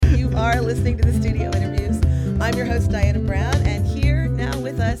listening to the Studio Interviews. I'm your host, Diana Brown, and here now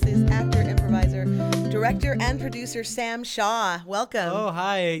with us is actor, improviser, director, and producer Sam Shaw. Welcome. Oh,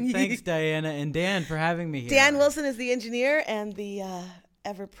 hi. Thanks, Diana and Dan, for having me here. Dan Wilson is the engineer and the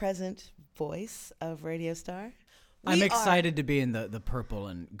ever-present voice of Radio Star. I'm excited to be in the purple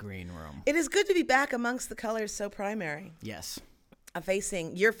and green room. It is good to be back amongst the colors so primary. Yes.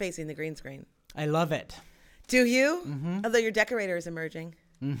 You're facing the green screen. I love it. Do you? Mm-hmm. Although your decorator is emerging.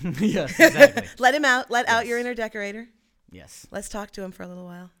 Mm-hmm. Yes, exactly. Let him out. Let out your inner decorator. Yes. Let's talk to him for a little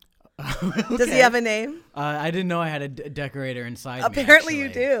while. Okay. Does he have a name? I didn't know I had a decorator inside Apparently me, you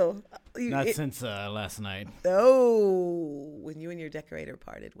do. Not since last night. Oh, when you and your decorator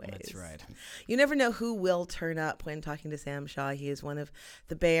parted ways. That's right. You never know who will turn up when talking to Sam Shaw. He is one of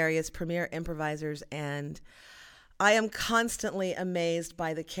the Bay Area's premier improvisers, and I am constantly amazed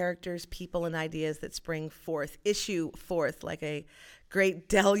by the characters, people, and ideas that issue forth like a great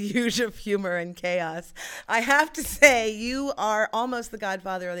deluge of humor and chaos. I have to say, you are almost the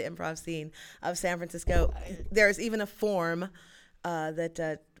godfather of the improv scene of San Francisco. There's even a form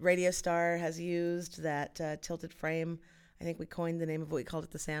that Radio Star has used, that Tilted Frame. I think we coined the name of what we called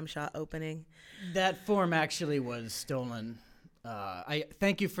it, the Sam Shaw opening. That form actually was stolen. I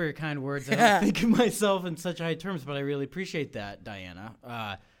thank you for your kind words. I don't think of myself in such high terms, but I really appreciate that,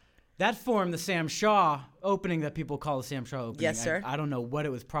 Diana. That form, the Sam Shaw opening that people call the Sam Shaw opening, yes, sir. I don't know what it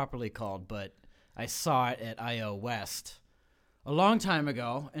was properly called, but I saw it at I.O. West a long time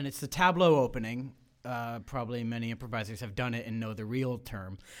ago, and it's the tableau opening. Probably many improvisers have done it and know the real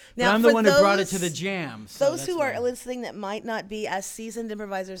term. But Now, I'm the one who brought it to the jam. So those who are listening that might not be as seasoned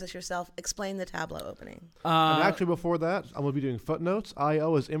improvisers as yourself, explain the tableau opening. And actually, before that, I'm going to be doing footnotes.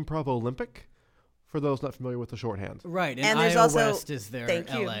 I.O. is Improv Olympic, for those not familiar with the shorthand. Right, and there's I.O. also, West is their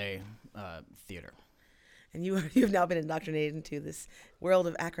L.A. Theater. And you've now been indoctrinated into this world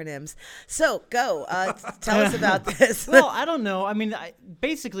of acronyms. So go, tell us about this. Well, I don't know. I mean,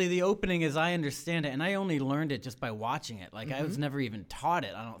 basically the opening, as I understand it, and I only learned it just by watching it. Like I was never even taught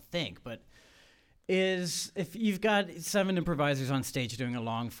it, I don't think. But is if you've got 7 improvisers on stage doing a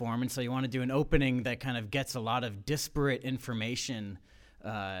long form, and so you want to do an opening that kind of gets a lot of disparate information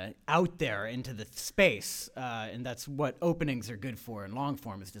out there into the space, and that's what openings are good for in long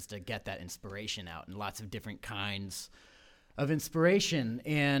form, is just to get that inspiration out, and lots of different kinds of inspiration.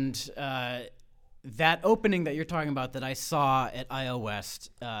 And that opening that you're talking about that I saw at I.O.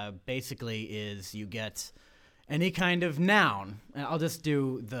 West basically is you get any kind of noun. And I'll just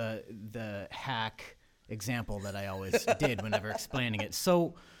do the hack example that I always did whenever explaining it.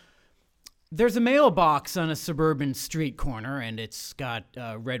 So there's a mailbox on a suburban street corner, and it's got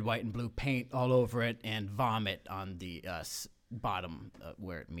red, white, and blue paint all over it and vomit on the bottom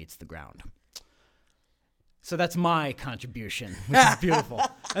where it meets the ground. So that's my contribution, which is beautiful.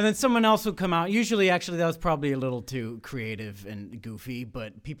 And then someone else will come out. Usually, actually, that was probably a little too creative and goofy,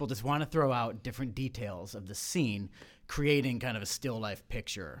 but people just want to throw out different details of the scene, creating kind of a still life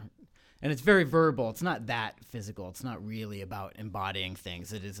picture. And it's very verbal. It's not that physical. It's not really about embodying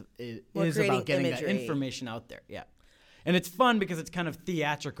things. It is about getting that information out there. Yeah. And it's fun because it's kind of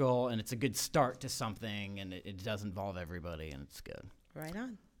theatrical, and it's a good start to something, and it does involve everybody, and it's good. Right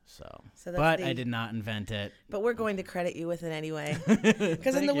on. But I did not invent it. But we're going to credit you with it anyway.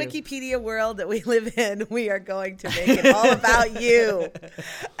 Because in the Wikipedia world that we live in, we are going to make it all about you.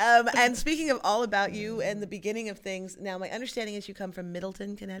 And speaking of all about you and the beginning of things, now my understanding is you come from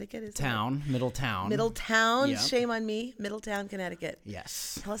Middleton, Connecticut. Middletown. Middletown, yep. Shame on me, Middletown, Connecticut.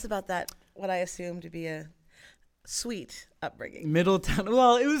 Yes. Tell us about that, what I assume to be a sweet upbringing. Middletown,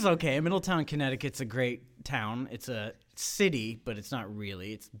 well, it was okay. Middletown, Connecticut's a great town. It's a city, but it's not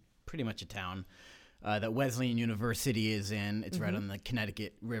really. It's pretty much a town that Wesleyan University is in. It's right on the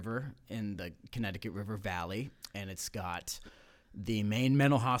Connecticut River in the Connecticut River Valley, and it's got the main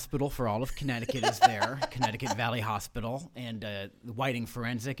mental hospital for all of Connecticut is there, Connecticut Valley Hospital, and the Whiting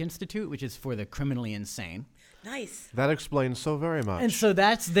Forensic Institute, which is for the criminally insane. Nice. That explains so very much. And so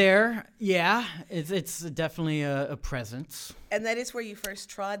that's there. Yeah, it's definitely a presence. And that is where you first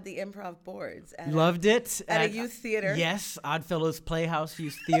trod the improv boards. Loved it. At a youth theater. Yes, Oddfellows Playhouse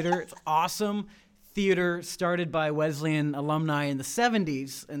Youth Theater. It's awesome. Theater started by Wesleyan alumni in the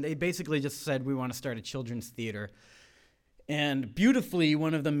 70s, and they basically just said, we want to start a children's theater. And beautifully,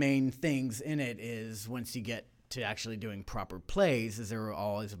 one of the main things in it is once you get to actually doing proper plays, is they were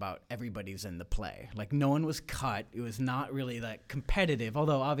always about everybody's in the play. Like, no one was cut. It was not really that competitive,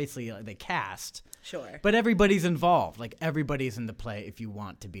 although obviously they cast. Sure. But everybody's involved. Like, everybody's in the play if you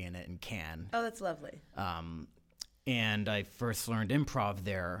want to be in it and can. Oh, that's lovely. and I first learned improv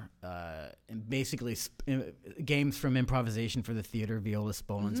there. And basically, games from Improvisation for the Theater, Viola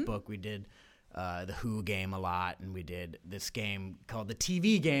Spolin's book. We did the Who game a lot, and we did this game called the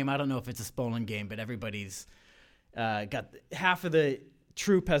TV game. I don't know if it's a Spolin game, but everybody's got half of the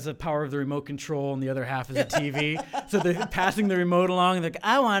troupe has the power of the remote control, and the other half is a TV. So they're passing the remote along, and they're like,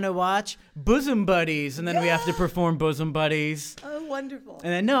 I want to watch Bosom Buddies, and then we have to perform Bosom Buddies. Oh, wonderful.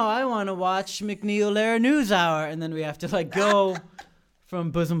 And then, no, I want to watch McNeil Lehrer NewsHour, and then we have to go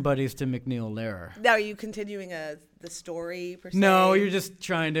from Bosom Buddies to McNeil Lehrer. Now, are you continuing the story per se? No, you're just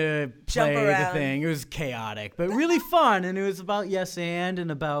trying to Jump play around. the thing. It was chaotic, but really fun, and it was about Yes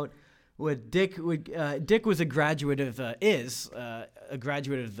and about what Dick was a graduate of a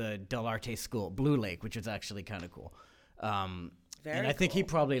graduate of the Del Arte School, Blue Lake, which is actually kind of cool. And I think he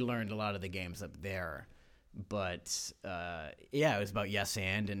probably learned a lot of the games up there. But it was about Yes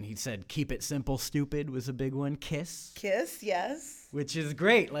and he said keep it simple, stupid was a big one. Kiss, yes. which is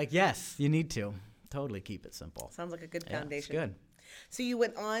great. Like, yes, you need to totally keep it simple. Sounds like a good Yeah, foundation. it's good. So you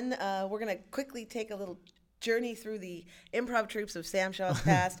went on. We're going to quickly take a little journey through the improv troupes of Sam Shaw's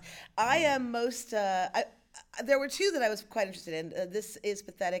past. I am most. There were two that I was quite interested in. This is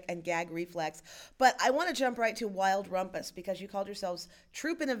Pathetic and Gag Reflex. But I want to jump right to Wild Rumpus because you called yourselves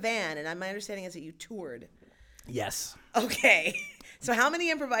Troupe in a Van, and my understanding is that you toured. Yes. Okay. So how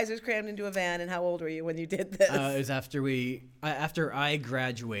many improvisers crammed into a van, and how old were you when you did this? It was after I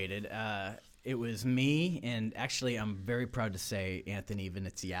graduated. It was me, and actually, I'm very proud to say Anthony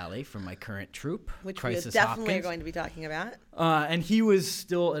Veneziale from my current troupe, Which Crisis we definitely Hopkins. are going to be talking about. And he was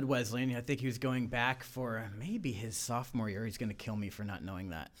still at Wesleyan. I think he was going back for maybe his sophomore year. He's going to kill me for not knowing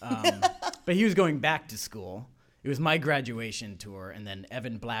that. But he was going back to school. It was my graduation tour, and then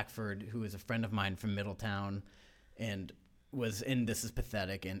Evan Blackford, who is a friend of mine from Middletown, and was in This Is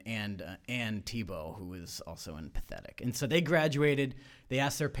Pathetic, and Ann Tebow, who was also in Pathetic. And so they graduated. They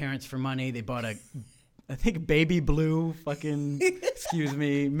asked their parents for money. They bought I think baby blue fucking, excuse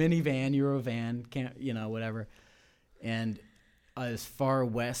me, minivan, Eurovan, whatever. And as far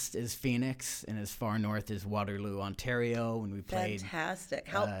west as Phoenix and as far north as Waterloo, Ontario, and we played Fantastic.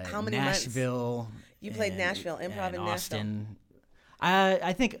 How many months? Nashville. You played Nashville, improv in Nashville. Austin.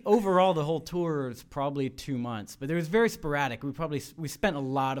 I think overall the whole tour was probably 2 months, but it was very sporadic. We spent a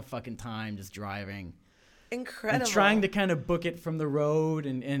lot of fucking time just driving. Incredible. And trying to kind of book it from the road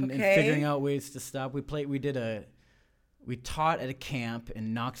and Okay. figuring out ways to stop. We taught at a camp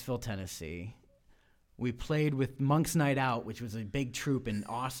in Knoxville, Tennessee. We played with Monk's Night Out, which was a big troupe in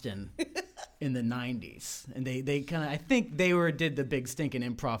Austin in the 90s. And they kind of, I think they did the big stinking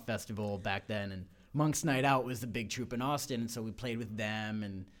improv festival back then, and Monk's Night Out was the big troupe in Austin, and so we played with them,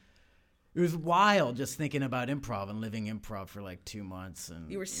 and it was wild just thinking about improv and living improv for like 2 months. And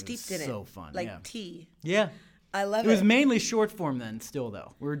You were steeped in it. So fun, Like yeah. tea. Yeah. I love It it. was mainly short form then, still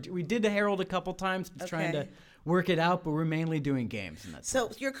though. We did the Herald a couple times, trying to work it out, but we're mainly doing games. And that's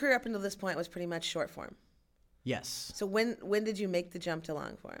So your career up until this point was pretty much short form. yes. So when did you make the jump to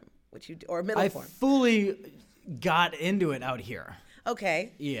long form, or middle I form? fully got into it out here.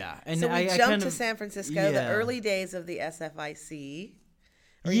 Okay. Yeah, and So we I jumped kind to of, San Francisco, the yeah. early days of the SFIC.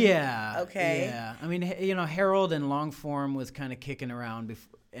 Yeah. Okay. Yeah. I mean, Herald and long form was kind of kicking around,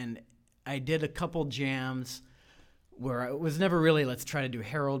 and I did a couple jams where it was never really let's try to do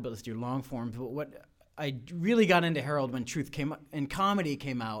Herald, but let's do long form. But what I really got into Herald when Truth Came and Comedy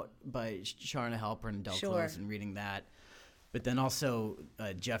came out by Sharna Halpern and Del Sure. Close, and reading that. But then also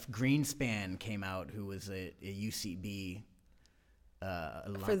Jeff Greenspan came out, who was a UCB.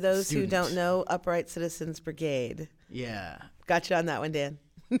 For those who student. don't know, Upright Citizens Brigade. Yeah. Gotcha on that one, Dan.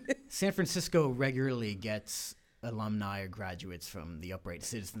 San Francisco regularly gets alumni or graduates from the Upright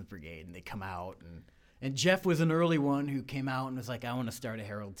Citizens Brigade, and they come out. And Jeff was an early one who came out and was like, I want to start a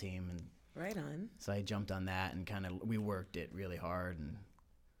Herald team. And Right on. so I jumped on that, and we worked it really hard, and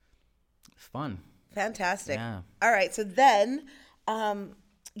it was fun. Fantastic. Yeah. All right. So then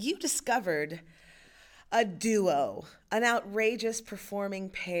you discovered a duo, an outrageous performing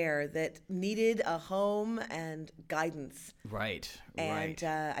pair that needed a home and guidance. Right. And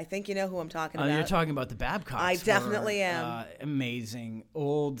right. I think you know who I'm talking about. You're talking about the Babcocks. I definitely am. Amazing.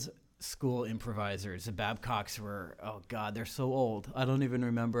 Old school improvisers. The Babcocks were, oh God, they're so old. I don't even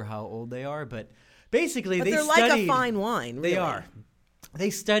remember how old they are, but basically but they they're studied. like a fine wine, really. They are. They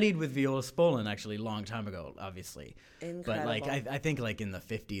studied with Viola Spolin actually a long time ago, obviously. Incredible. But like I think like in the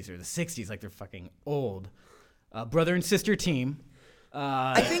 50s or the 60s, like they're fucking old. Brother and sister team.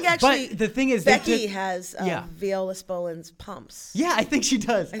 I think actually but the thing is, Becky has yeah. Viola Spolin's pumps. Yeah, I think she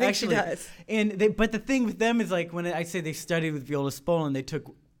does. I think she does. And but the thing with them is like when I say they studied with Viola Spolin, they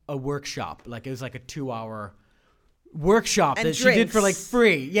took a workshop. Like it was like a 2-hour workshop And that she did for like drinks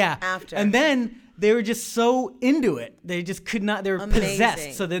free. Yeah. after. And then they were just so into it. They just could not, they were Amazing.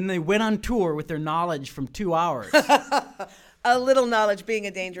 possessed. So then they went on tour with their knowledge from 2 hours. A little knowledge being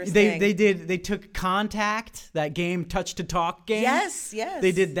a dangerous thing. They took Contact, that game, Touch to Talk game. Yes.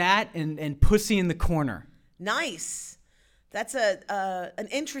 They did that and Pussy in the Corner. Nice. That's an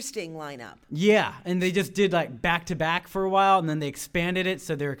interesting lineup. Yeah, and they just did like back to back for a while, and then they expanded it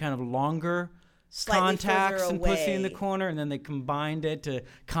so they were kind of longer Slightly Contacts further and Pussy in the away. Corner, and then they combined it to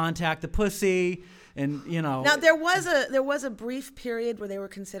Contact the Pussy, and you know. Now there was a brief period where they were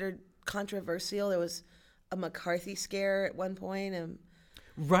considered controversial. There was a McCarthy scare at one point, and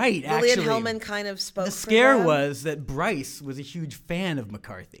right, Lillian actually, Hellman kind of spoke. the for scare them. was that Bryce was a huge fan of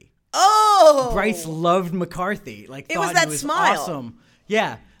McCarthy. Oh, Bryce loved McCarthy. Like It was thought that he was smile. awesome.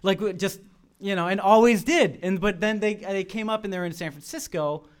 Yeah, like just and always did. But then they came up and they were in San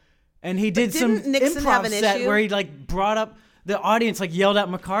Francisco, and he did some didn't Nixon have improv an set issue? where he like brought up the audience, like yelled at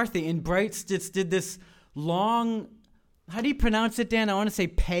McCarthy, and Bryce just did this long. How do you pronounce it, Dan? I want to say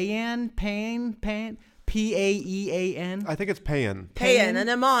Paean, Paean, P-A-E-A-N. I think it's Payan. Payan, an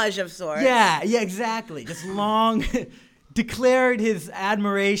homage of sorts. Yeah, exactly. Just long declared his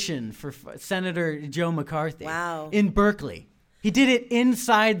admiration for Senator Joe McCarthy. Wow. In Berkeley. He did it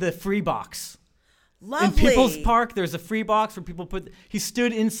inside the free box. Lovely. In People's Park, there's a free box where people he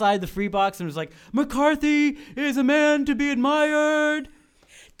stood inside the free box and was like, McCarthy is a man to be admired.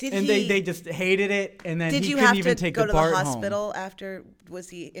 Did And he, they just hated it, and then did he you couldn't have even to take go the to the BART home. hospital after? Was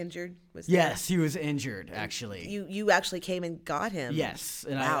he injured? Was there- Yes, he was injured, actually. You actually came and got him. Yes,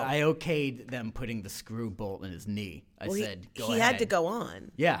 and Wow. I okayed them putting the screw bolt in his knee. I Well, said, go he ahead. had to go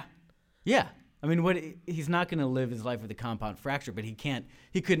on. Yeah. Yeah. I mean, he's not going to live his life with a compound fracture, but he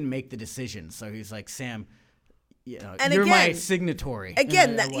couldn't make the decision. So he's like, Sam, And you're my again- signatory.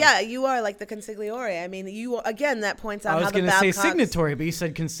 Again, And I was. yeah, you are like the consigliere. I mean, that points out I was how the going to say Babcocks. signatory, but you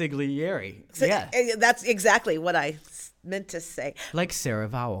said consigliere. So, yeah. that's exactly what I meant to say. Like Sarah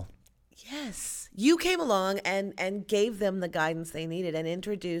Vowell. Yes, you came along and gave them the guidance they needed and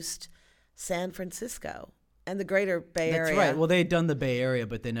introduced San Francisco and the greater Bay That's Area. right. Well, they had done the Bay Area,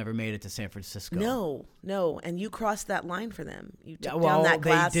 but they never made it to San Francisco. No, and you crossed that line for them. You took Yeah, well, down that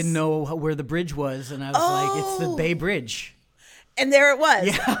glass. they didn't know where the bridge was, and I was like, it's the Oh. Bay Bridge. and there it was.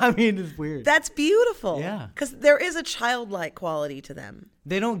 Yeah, I mean, it's weird. That's beautiful. Yeah. because there is a childlike quality to them.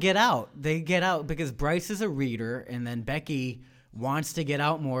 They don't get out. They get out because Bryce is a reader, and then Becky wants to get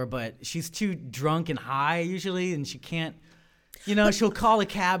out more, but she's too drunk and high usually, and she can't. She'll call a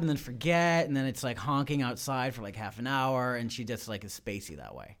cab and then forget, and then it's like honking outside for like half an hour, and she just like is spacey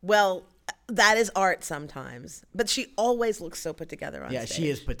that way. Well, that is art sometimes, but she always looks so put together on Yeah, stage. she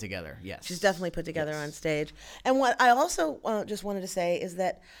is put together. Yes, She's definitely put together Yes. on stage. And what I also just wanted to say is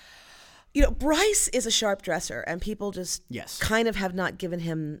that, Bryce is a sharp dresser, and people just Yes. kind of have not given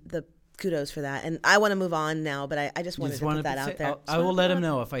him the kudos for that. And I want to move on now, but I just wanted Just to put wanted that to out say- there. I will let him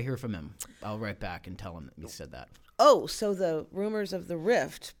know if I hear from him. I'll write back and tell him that you said that. Oh, so the rumors of the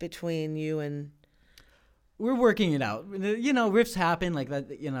rift between you and We're working it out. Rifts happen like that.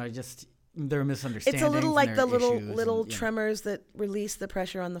 Just there are misunderstandings. it's a little and like there the are little issues little and, tremors that release the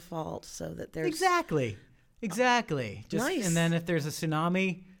pressure on the fault, so that there's Exactly. Just Nice. and then if there's a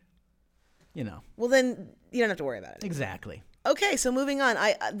tsunami, Well, then you don't have to worry about it. exactly. Okay, so moving on.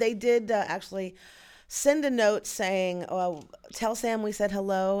 They did actually send a note saying, "Tell Sam we said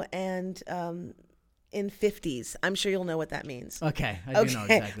hello," and in 50s. I'm sure you'll know what that means. Okay, I do know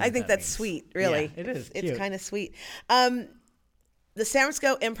exactly. I what think that that's means. sweet. Really, Yeah, it is. It's cute. kind of sweet. The San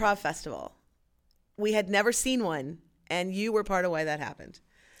Francisco Improv Festival. We had never seen one, and you were part of why that happened.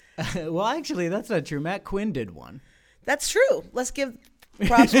 Well, actually, that's not true. Matt Quinn did one. That's true. Let's give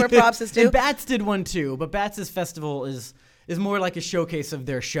props where props is due. And Bats did one too, but Bats' festival is more like a showcase of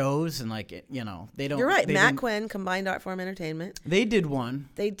their shows, and like they don't. You're right. they Matt didn't- Quinn, Combined Art Form Entertainment. They did one.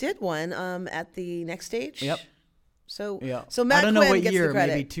 They did one at the Next Stage. Yep. So Yeah. so Matt I don't Quinn know what gets year. the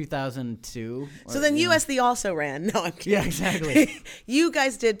credit. Maybe 2002. So then USD also ran. No, I'm kidding. Yeah, exactly. You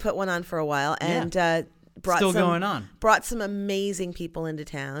guys did put one on for a while and brought Still some, going on. Brought some amazing people into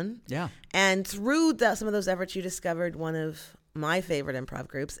town. Yeah. And through some of those efforts, you discovered one of my favorite improv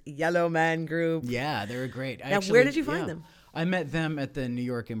groups, Yellow Man Group. Yeah, they were great. Now, where did you find them? I met them at the New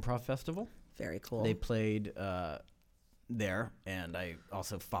York Improv Festival. Very cool. They played there, and I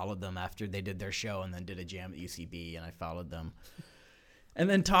also followed them after they did their show, and then did a jam at UCB, and I followed them. And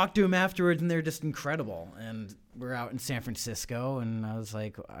then talked to them afterwards, and they're just incredible. And we're out in San Francisco, and I was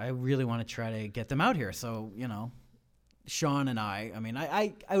like, I really want to try to get them out here. So, Sean and I mean,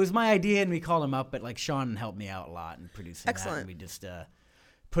 I was my idea, and we called him up, but like Sean helped me out a lot in producing Excellent. that. And we just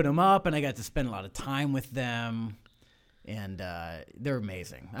put them up, and I got to spend a lot of time with them. And they're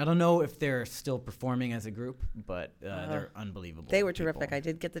amazing. I don't know if they're still performing as a group, but they're unbelievable. They were people. terrific. I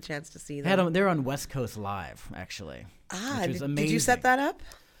did get the chance to see them. They're on West Coast Live, actually. Which was amazing. Did you set that up?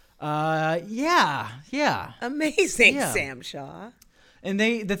 Yeah. Amazing, Yeah. Sam Shaw. And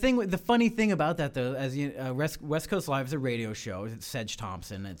the funny thing about that though, as West Coast Live is a radio show. It's Sedge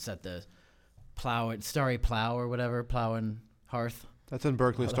Thompson. It's at the Starry Plow or whatever, Plow and Hearth. That's in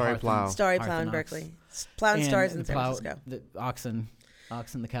Berkeley, Starry Hearth Plow. and- Starry Hearth Plow in and Berkeley. Plow and Stars in the San plow- Francisco. The oxen,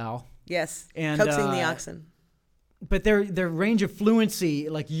 the cow. Yes, And, coaxing the oxen. But their range of fluency,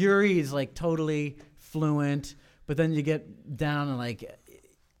 like Yuri is like totally fluent, but then you get down and like,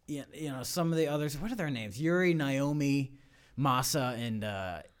 you know, some of the others. What are their names? Yuri, Naomi, Masa, and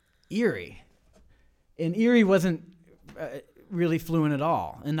Erie. And Erie wasn't really fluent at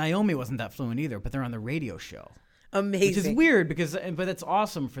all, and Naomi wasn't that fluent either. But they're on the radio show. Amazing. Which is weird but it's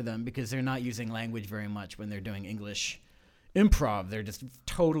awesome for them because they're not using language very much when they're doing English improv. They're just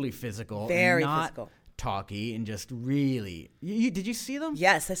totally physical, Very and not physical. talky, and just really. Did you see them?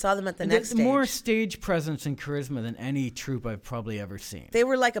 Yes, I saw them at the And next they have more stage. stage presence and charisma than any troupe I've probably ever seen. They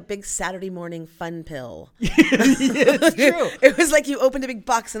were like a big Saturday morning fun pill. It's true. It was like you opened a big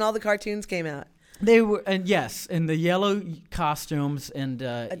box and all the cartoons came out. They were, and yes, in the yellow costumes, and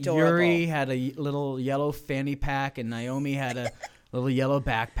Adorable. Yuri had a little yellow fanny pack, and Naomi had a little yellow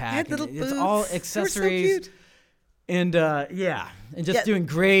backpack. Had little and boots. it's all They were so accessories. cute. And and just Yeah. doing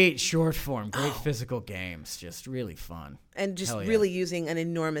great short form, great physical games, just really fun. And just Hell yeah. really using an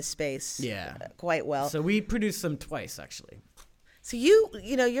enormous space Yeah. quite well. So we produced them twice, actually. So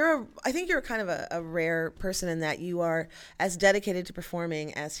I think you're kind of a rare person in that you are as dedicated to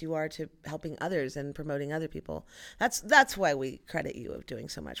performing as you are to helping others and promoting other people. That's why we credit you of doing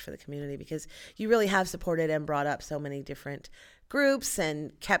so much for the community, because you really have supported and brought up so many different groups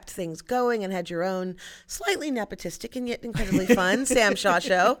and kept things going and had your own slightly nepotistic and yet incredibly fun Sam Shaw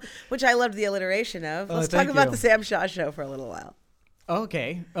Show, which I loved the alliteration of. Let's talk thank about you. the Sam Shaw Show for a little while.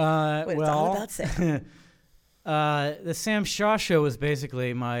 Okay. It's all about Sam. The Sam Shaw Show was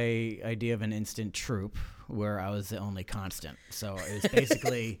basically my idea of an instant troupe where I was the only constant. So it was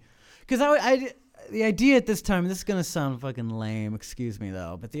basically because the idea at this time, this is gonna sound fucking lame, excuse me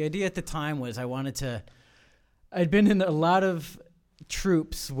though, but the idea at the time was I'd been in a lot of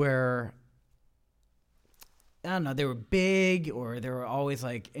troupes where I don't know, they were big or they were always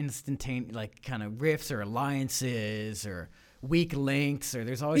like instantaneous, like kind of riffs or alliances or weak links, or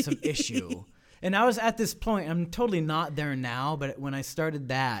there's always some issue. And I was at this point, I'm totally not there now, but when I started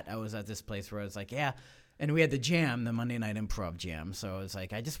that, I was at this place where I was like, yeah. And we had the jam, the Monday Night Improv Jam. So I was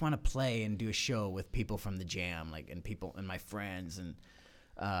like, I just want to play and do a show with people from the jam, like, and people and my friends, and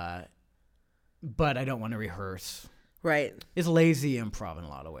but I don't want to rehearse. Right. It's lazy improv in a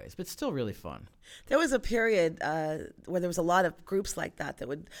lot of ways, but still really fun. There was a period where there was a lot of groups like that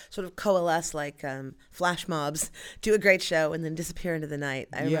would sort of coalesce like flash mobs, do a great show, and then disappear into the night.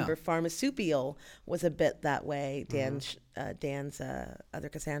 I remember Pharmasupial was a bit that way. Dan's other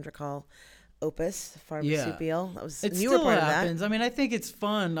Cassandra Call opus, Pharmasupial. That was It you were still part happens. of that. I mean, I think it's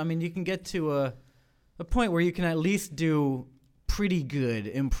fun. I mean, you can get to a point where you can at least do pretty good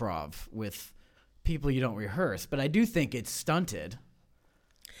improv with people you don't rehearse, but I do think it's stunted.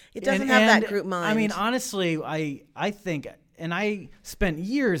 It doesn't have that group mind. I mean, honestly, I think, and I spent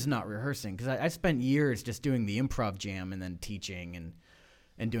years not rehearsing because I spent years just doing the improv jam and then teaching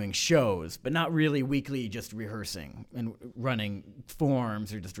and doing shows, but not really weekly just rehearsing and running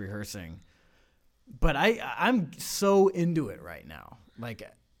forms or just rehearsing. But I'm so into it right now. Like,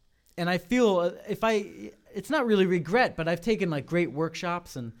 and I feel it's not really regret, but I've taken like great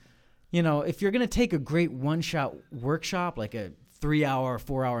workshops, and you know, if you're going to take a great one-shot workshop, like a 3-hour,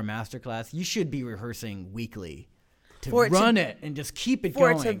 4-hour masterclass, you should be rehearsing weekly to run it and just keep it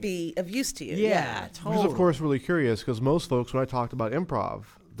going. For it to be of use to you. Yeah, I was, totally. of course, really curious because most folks, when I talked about improv,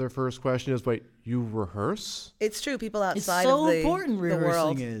 their first question is, wait, you reherse? It's true. People It's outside so of the, important the rehearsing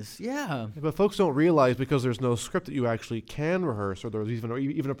world. is. Yeah. But folks don't realize because there's no script that you actually can rehearse, or there's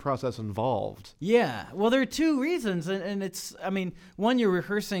even a process involved. Yeah. Well, there are two reasons, and it's, I mean, one, you're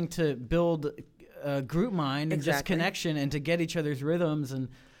rehearsing to build group mind and just Exactly. connection and to get each other's rhythms and,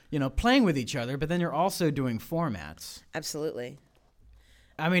 you know, playing with each other, but then you're also doing formats. Absolutely.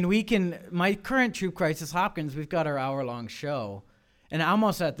 I mean, my current troupe, Crisis Hopkins, we've got our hour-long show, and I'm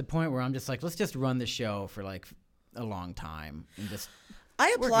almost at the point where I'm just like, let's just run the show for like a long time and just.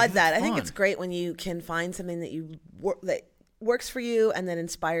 I applaud that. I think fun. it's great when you can find something that works for you and that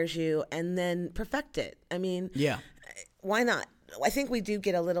inspires you and then perfect it. I mean, Yeah. why not? I think we do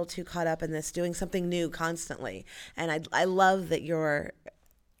get a little too caught up in this, doing something new constantly. And I love that you're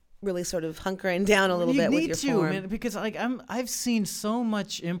really sort of hunkering down a little bit with your form. Man, because like I've seen so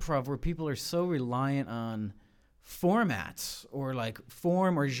much improv where people are so reliant on formats or like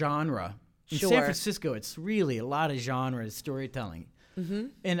form or genre. In San Francisco, it's really a lot of genre storytelling. Mm-hmm.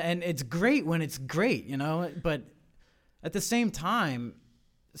 And it's great when it's great, you know, but at the same time,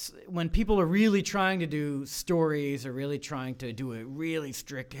 when people are really trying to do stories or really trying to do a really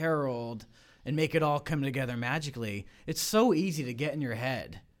strict herald and make it all come together magically, it's so easy to get in your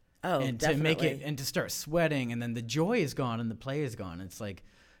head. Oh, and definitely. To make it and to start sweating, and then the joy is gone and the play is gone. It's like,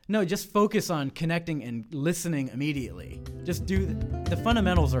 no, just focus on connecting and listening immediately. Just do the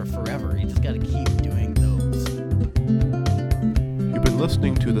fundamentals are forever. You just got to keep doing those. You've been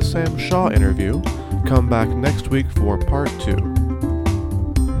listening to the Sam Shaw interview. Come back next week for part 2.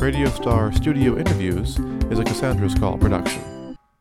 Radio Star Studio Interviews is a Cassandra's Call production.